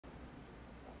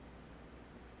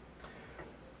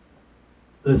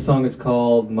This song is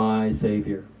called My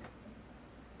Savior.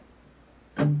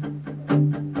 Call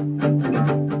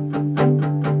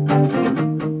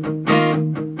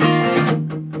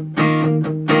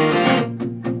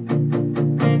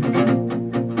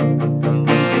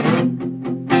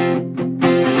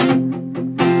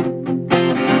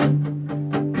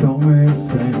me a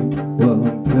saint while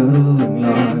I'm peddling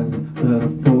lies that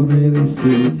afford me these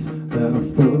suits, that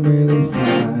afford me these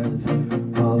ties.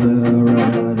 All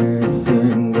around is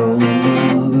single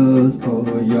mothers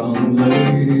or young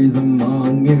ladies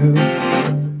among you.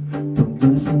 Don't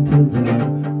listen to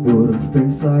them with a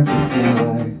face like a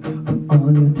fly. I'm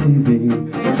on your TV,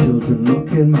 children look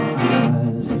in my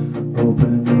eyes.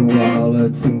 Open your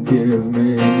wallets and give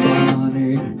me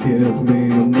money, give me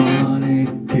money,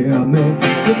 give me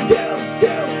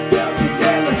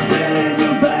begin to sit in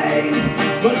your veins.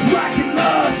 But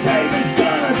dracula-saviour's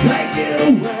gonna take it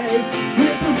away.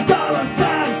 With those dollar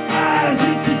sign eyes,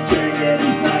 it's a king in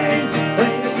his name.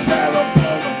 Ain't it terrible to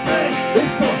think this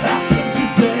still happens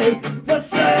today? My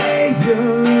savior,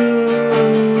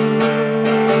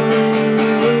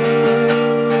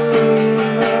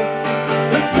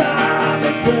 the time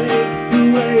it takes to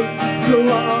wait so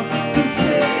long to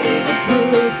see the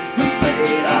truth. You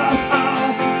beat up all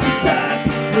the sad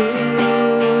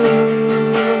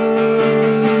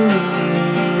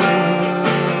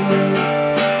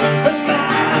the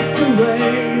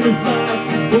masquerade is like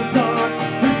the dark,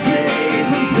 deceive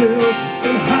until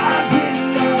it hides in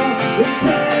your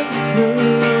intentions.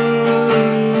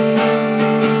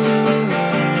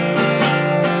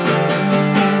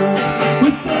 We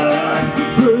thirst for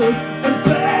truth and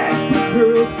beg for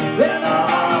truth, and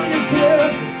all you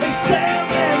give is sand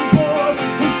and board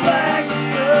reflections.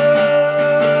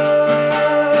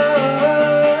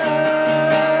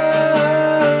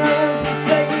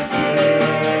 Make me feel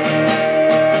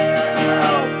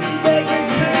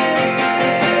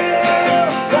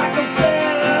like a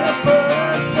better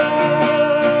person.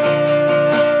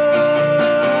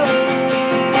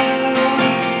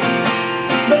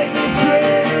 Make me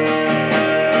feel,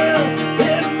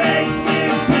 it makes me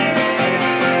feel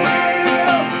like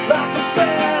a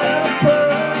better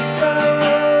person.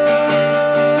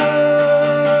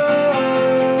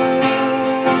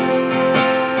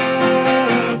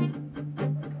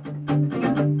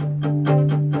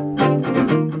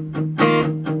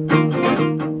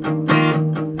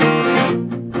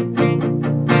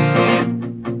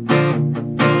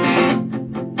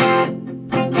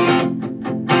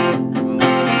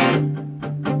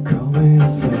 Call me a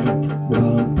saint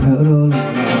while I'm peddling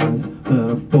lies that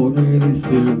afford me these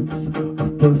suits, a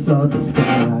facade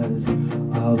disguise.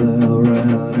 All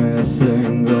around is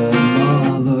single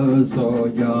mothers or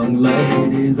young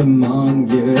ladies among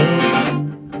you.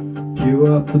 Cue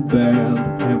up the band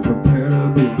and prepare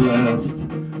to be blessed.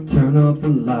 Turn off the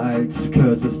lights,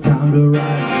 cause it's time to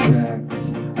write checks.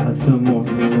 Add some more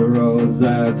zeros,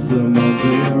 add some more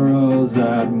zeros,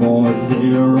 add more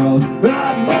zeros,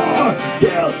 add more!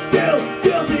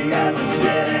 Guilty as a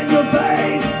sin in your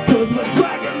veins. Cause my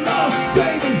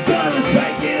dracula-saviour's gonna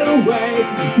take it away.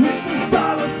 With his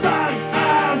dollar sign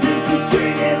eyes, it's a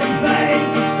king in his name.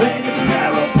 Ain't it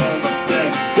terrible to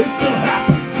think it still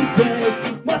happens today?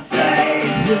 My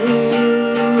savior,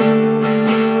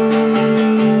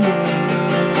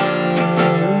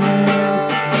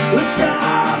 the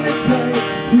time it takes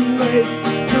to wait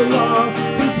so long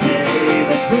to see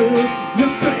the truth. You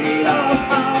beat up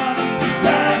all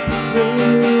that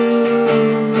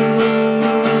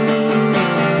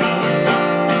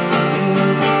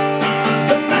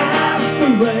the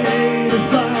masquerade is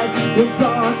like the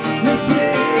darkness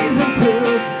sees until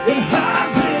it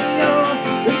hides in your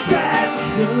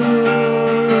intentions.